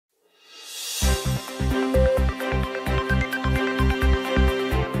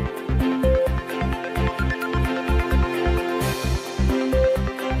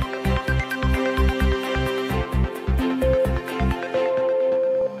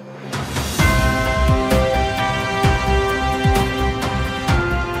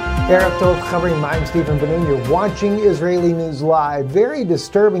Arab Tov covering. I'm Stephen Benoon. You're watching Israeli News Live. Very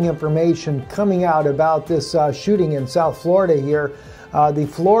disturbing information coming out about this shooting in South Florida here. The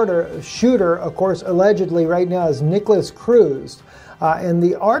Florida shooter, of course, allegedly right now is Nicholas Cruz. And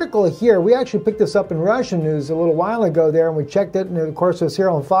the article here, we actually picked this up in Russian news a little while ago there, and we checked it, and of course it's here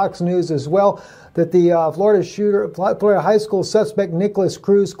on Fox News as well, that the Florida high school suspect Nicholas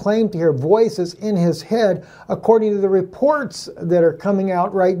Cruz claimed to hear voices in his head, according to the reports that are coming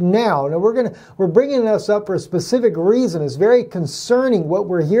out right now. Now we're bringing this up for a specific reason. It's very concerning what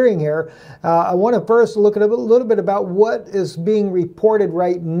we're hearing here. I want to first look at a little bit about what is being reported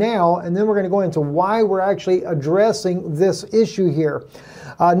right now, and then we're going to go into why we're actually addressing this issue here.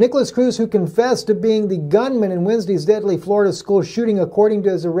 Nicholas Cruz, who confessed to being the gunman in Wednesday's deadly Florida school shooting, according to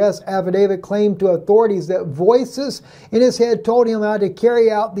his arrest affidavit, claimed to authorities that voices in his head told him how to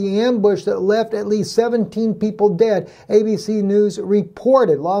carry out the ambush that left at least 17 people dead, ABC News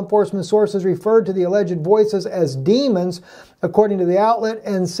reported. Law enforcement sources referred to the alleged voices as demons, according to the outlet,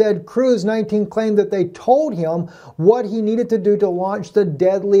 and said Cruz, 19, claimed that they told him what he needed to do to launch the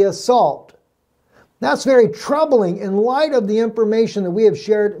deadly assault. That's very troubling in light of the information that we have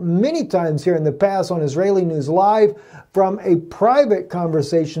shared many times here in the past on Israeli News Live from a private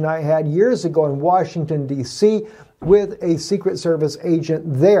conversation I had years ago in Washington, D.C. with a Secret Service agent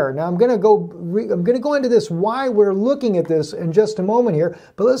there. Now I'm going to go into this, why we're looking at this in just a moment here,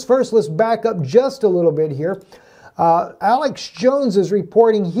 but let's back up just a little bit here. Alex Jones is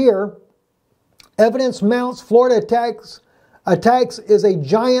reporting here, evidence mounts Florida attacks is a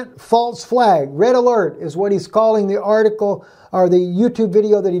giant false flag. Red alert is what he's calling the article or the YouTube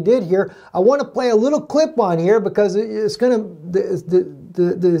video that he did here. I want to play a little clip on here because it's going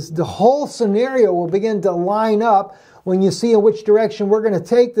to, the whole scenario will begin to line up when you see in which direction we're going to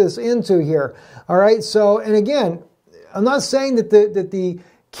take this into here. All right. So, and again, I'm not saying that the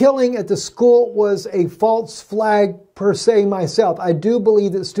killing at the school was a false flag per se myself. I do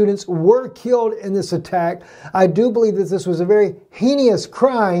believe that students were killed in this attack. I do believe that this was a very heinous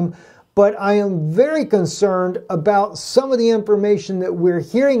crime, but I am very concerned about some of the information that we're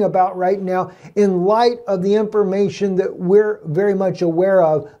hearing about right now in light of the information that we're very much aware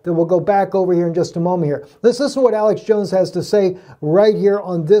of that we'll go back over here in just a moment here. Let's listen to what Alex Jones has to say right here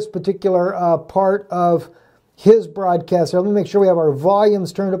on this particular part of his broadcast. Let me make sure we have our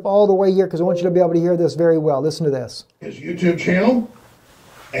volumes turned up all the way here because I want you to be able to hear this very well. Listen to this. His YouTube channel,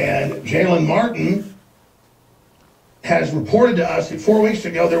 and Jalen Martin has reported to us that 4 weeks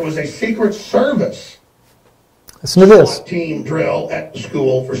ago there was a Secret Service Listen to this. SWAT team drill at the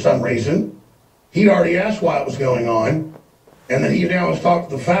school for some reason. He'd already asked why it was going on, and then he now has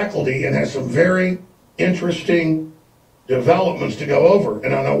talked to the faculty and has some very interesting developments to go over.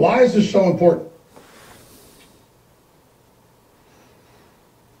 And I know, why is this so important?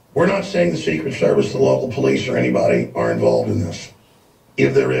 We're not saying the Secret Service, the local police, or anybody are involved in this.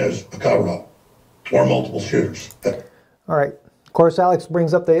 If there is a cover-up or multiple shooters. All right. Of course, Alex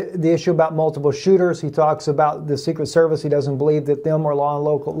brings up the issue about multiple shooters. He talks about the Secret Service. He doesn't believe that them or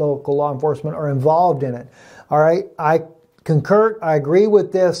local law enforcement are involved in it. All right. I concur. I agree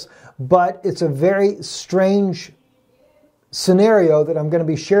with this, but it's a very strange scenario that I'm going to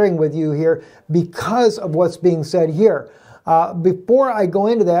be sharing with you here because of what's being said here. Before I go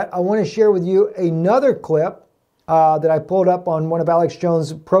into that, I want to share with you another clip that I pulled up on one of Alex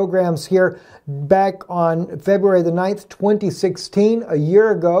Jones' programs here back on February the 9th, 2016, a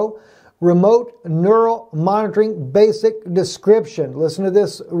year ago. Remote neural monitoring basic description. Listen to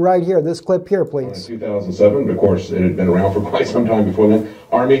this right here, this clip here, please. In 2007, of course, it had been around for quite some time before then.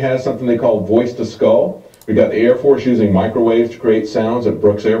 Army has something they call voice to skull. We've got the Air Force using microwaves to create sounds at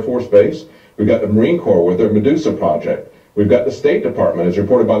Brooks Air Force Base. We've got the Marine Corps with their Medusa project. We've got the State Department, as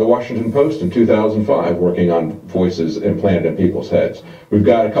reported by the Washington Post in 2005, working on voices implanted in people's heads. We've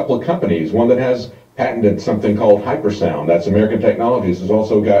got a couple of companies, one that has patented something called hypersound. That's American Technologies. Has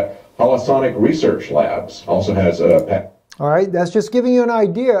also got Holosonic Research Labs, also has a patent. All right, that's just giving you an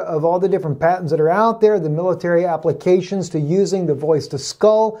idea of all the different patents that are out there, the military applications to using the voice to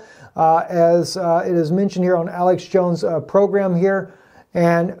skull, as it is mentioned here on Alex Jones' program here.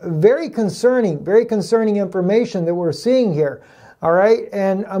 And very concerning information that we're seeing here. All right,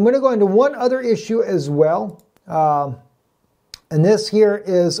 and I'm going to go into one other issue as well. And this here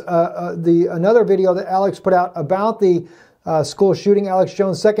is another video that Alex put out about the school shooting. Alex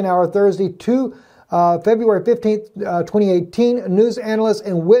Jones, second hour Thursday, 2 February 15th, 2018, news analysts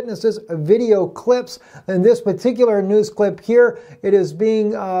and witnesses video clips. In this particular news clip here, it is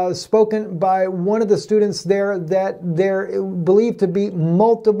being spoken by one of the students there that they're believed to be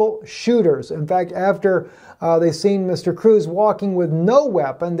multiple shooters. In fact, after they seen Mr. Cruz walking with no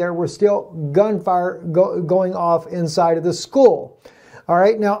weapon, there were still gunfire going off inside of the school. All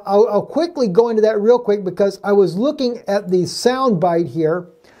right, now I'll quickly go into that real quick because I was looking at the sound bite here.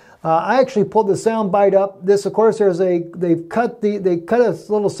 I actually pulled the sound bite up. This, of course, they cut a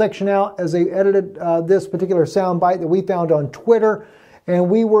little section out as they edited this particular sound bite that we found on Twitter, and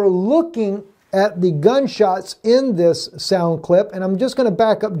we were looking at the gunshots in this sound clip, and I'm just going to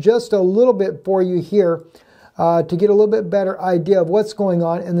back up just a little bit for you here to get a little bit better idea of what's going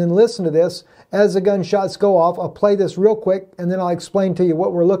on, and then listen to this as the gunshots go off. I'll play this real quick, and then I'll explain to you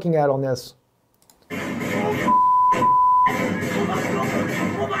what we're looking at on this.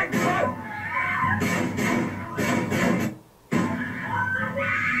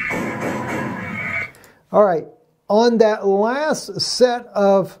 All right, on that last set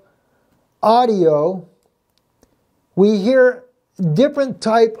of audio, we hear different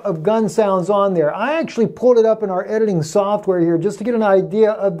type of gun sounds on there. I actually pulled it up in our editing software here just to get an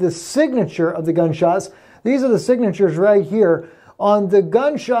idea of the signature of the gunshots. These are the signatures right here. On the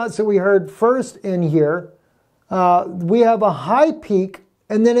gunshots that we heard first in here, we have a high peak,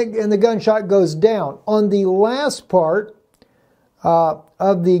 and then the gunshot goes down. On the last part,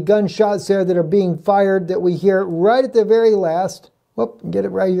 of the gunshots there that are being fired that we hear right at the very last. Whoop, get it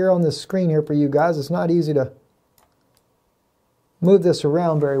right here on the screen here for you guys. It's not easy to move this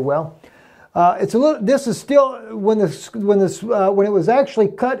around very well. It's a little. This is still when it was actually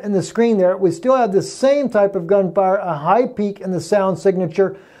cut in the screen there. We still have the same type of gunfire, a high peak in the sound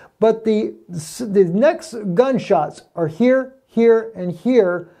signature, but the next gunshots are here, here, and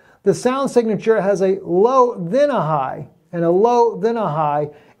here. The sound signature has a low, then a high, and a low, then a high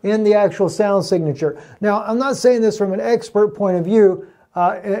in the actual sound signature. Now, I'm not saying this from an expert point of view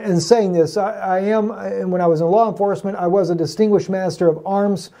in saying this. I am, when I was in law enforcement, I was a distinguished master of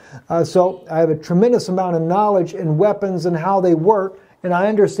arms, so I have a tremendous amount of knowledge in weapons and how they work, and I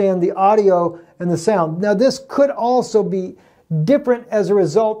understand the audio and the sound. Now, this could also be different as a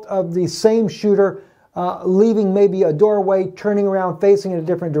result of the same shooter leaving maybe a doorway, turning around, facing in a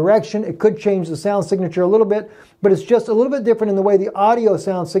different direction. It could change the sound signature a little bit, but it's just a little bit different in the way the audio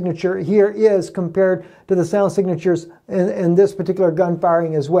sound signature here is compared to the sound signatures in this particular gun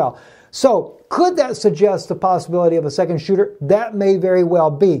firing as well. So, could that suggest the possibility of a second shooter? That may very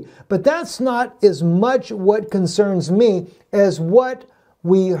well be. But that's not as much what concerns me as what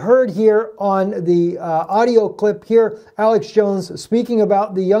we heard here on the audio clip here. Alex Jones speaking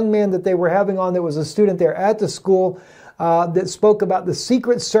about the young man that they were having on that was a student there at the school that spoke about the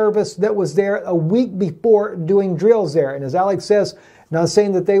Secret Service that was there a week before doing drills there. And as Alex says, not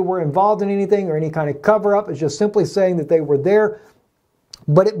saying that they were involved in anything or any kind of cover-up. It's just simply saying that they were there.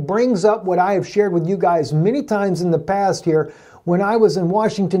 But it brings up what I have shared with you guys many times in the past here. When I was in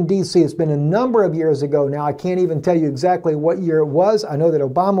Washington, D.C., it's been a number of years ago now. I can't even tell you exactly what year it was. I know that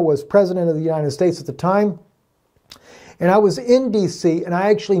Obama was president of the United States at the time. And I was in D.C., and I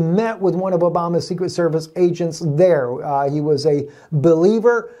actually met with one of Obama's Secret Service agents there. He was a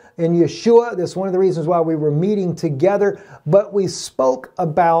believer in Yeshua. That's one of the reasons why we were meeting together. But we spoke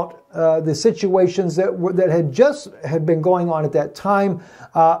about the situations that had been going on at that time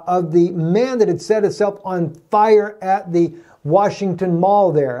of the man that had set himself on fire at the Washington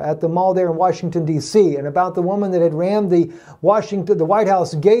Mall there, at the mall there in Washington, D.C., and about the woman that had rammed the White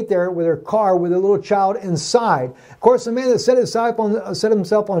House gate there with her car with a little child inside. Of course, the man that set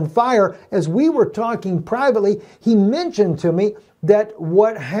himself on fire, as we were talking privately, he mentioned to me that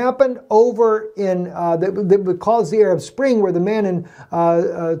what happened over in, that caused the Arab Spring, where the man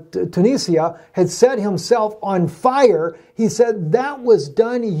in Tunisia had set himself on fire, he said that was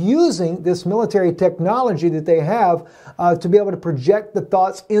done using this military technology that they have to be able to project the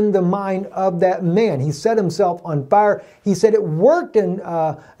thoughts in the mind of that man. He set himself on fire. He said it worked in,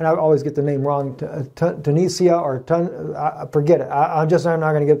 and I always get the name wrong, Tunisia or forget it. I'm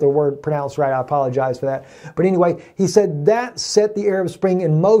not going to get the word pronounced right. I apologize for that. But anyway, he said that set the Arab Spring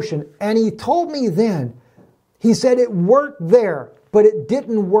in motion. And he told me then, he said it worked there, but it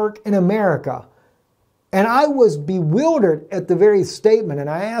didn't work in America. And I was bewildered at the very statement. And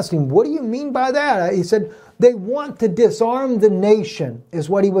I asked him, what do you mean by that? He said, they want to disarm the nation, is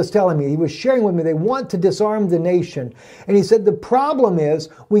what he was telling me. He was sharing with me, they want to disarm the nation. And he said, the problem is,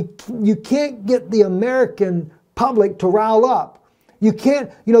 you can't get the American public to rile up. You can't,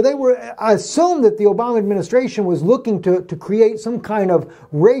 I assume that the Obama administration was looking to create some kind of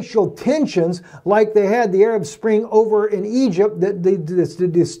racial tensions like they had the Arab Spring over in Egypt to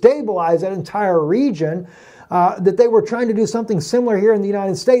destabilize that entire region, that they were trying to do something similar here in the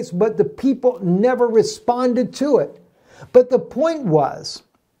United States, but the people never responded to it. But the point was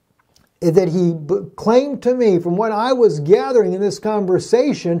that he claimed to me, from what I was gathering in this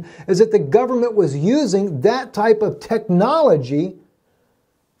conversation, is that the government was using that type of technology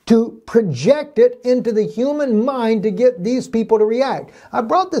to project it into the human mind to get these people to react. I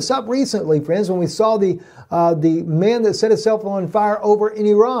brought this up recently, friends, when we saw the man that set his cell phone on fire over in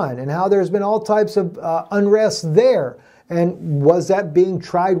Iran and how there's been all types of unrest there. And was that being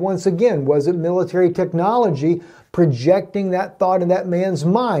tried once again? Was it military technology projecting that thought in that man's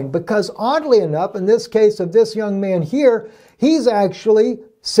mind? Because oddly enough, in this case of this young man here, he's actually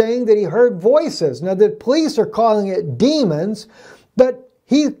saying that he heard voices. Now, the police are calling it demons, but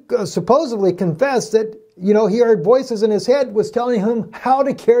he supposedly confessed that, he heard voices in his head was telling him how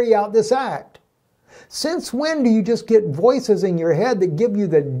to carry out this act. Since when do you just get voices in your head that give you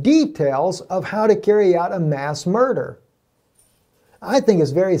the details of how to carry out a mass murder? I think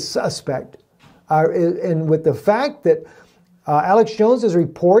it's very suspect. And with the fact that Alex Jones is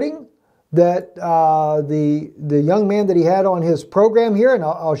reporting that the young man that he had on his program here, and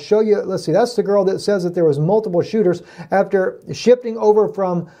I'll show you, let's see, that's the girl that says that there was multiple shooters. After shifting over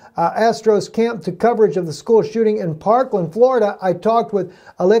from Astro's camp to coverage of the school shooting in Parkland, Florida, I talked with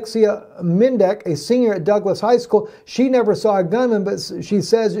Alexia Mindek, a senior at Douglas High School. She never saw a gunman, but she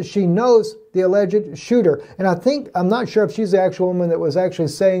says that she knows the alleged shooter. And I'm not sure if she's the actual woman that was actually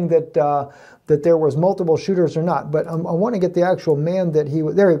saying that that there was multiple shooters or not. But I want to get the actual man that he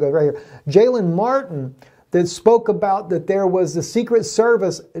was. There you go, right here. Jalen Martin, that spoke about that there was the Secret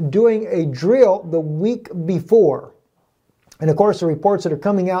Service doing a drill the week before. And of course, the reports that are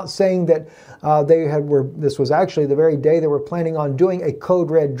coming out saying that this was actually the very day they were planning on doing a Code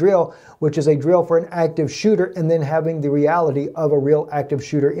Red drill, which is a drill for an active shooter, and then having the reality of a real active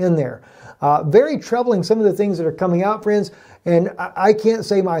shooter in there. Very troubling, some of the things that are coming out, friends. And I can't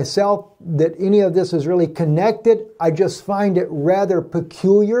say myself that any of this is really connected. I just find it rather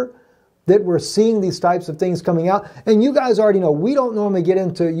peculiar that we're seeing these types of things coming out. And you guys already know, we don't normally get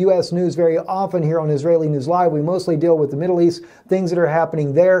into U.S. news very often here on Israeli News Live. We mostly deal with the Middle East, things that are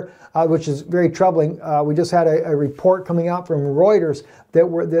happening there, which is very troubling. We just had a report coming out from Reuters that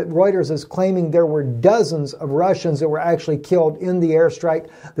Reuters is claiming there were dozens of Russians that were actually killed in the airstrike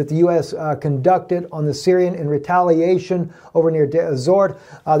that the U.S. Conducted on the Syrian in retaliation over near Deir ez-Zor.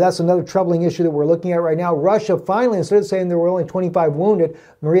 That's another troubling issue that we're looking at right now. Russia finally, instead of saying there were only 25 wounded,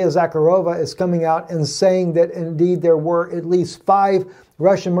 Maria Zakharova is coming out and saying that indeed there were at least 5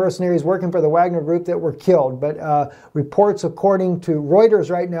 Russian mercenaries working for the Wagner Group that were killed. But reports, according to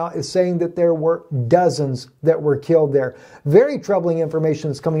Reuters right now, is saying that there were dozens that were killed there. Very troubling information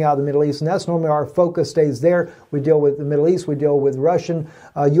that's coming out of the Middle East, and that's normally our focus stays there. We deal with the Middle East, we deal with Russian,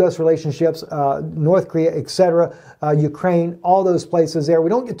 U.S. relationships, North Korea, etc., Ukraine, all those places there. We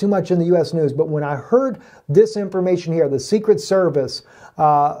don't get too much in the U.S. news, but when I heard this information here, the Secret Service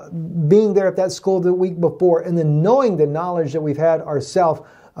being there at that school the week before, and then knowing the knowledge that we've had ourselves,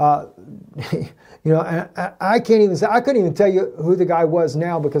 I can't even say, I couldn't even tell you who the guy was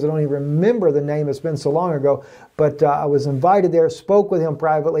now because I don't even remember the name. It's been so long ago. But I was invited there, spoke with him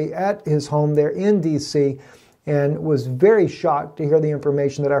privately at his home there in D.C., and was very shocked to hear the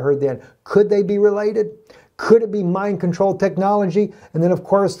information that I heard then. Could they be related? Could it be mind control technology? And then, of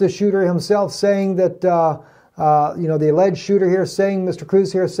course, the shooter himself saying that, the alleged shooter here saying, Mr.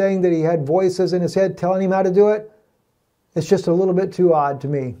 Cruz here saying that he had voices in his head telling him how to do it. It's just a little bit too odd to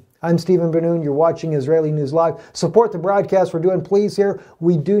me. I'm Stephen Ben-Nun. You're watching Israeli News Live. Support the broadcast we're doing, please, here.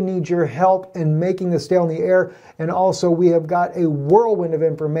 We do need your help in making this stay on the air. And also, we have got a whirlwind of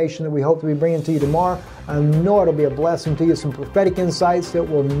information that we hope to be bringing to you tomorrow. I know it'll be a blessing to you. Some prophetic insights that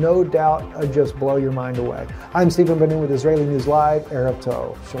will no doubt just blow your mind away. I'm Stephen Ben-Nun with Israeli News Live. Erev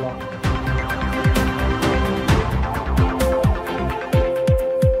Tov. Shalom.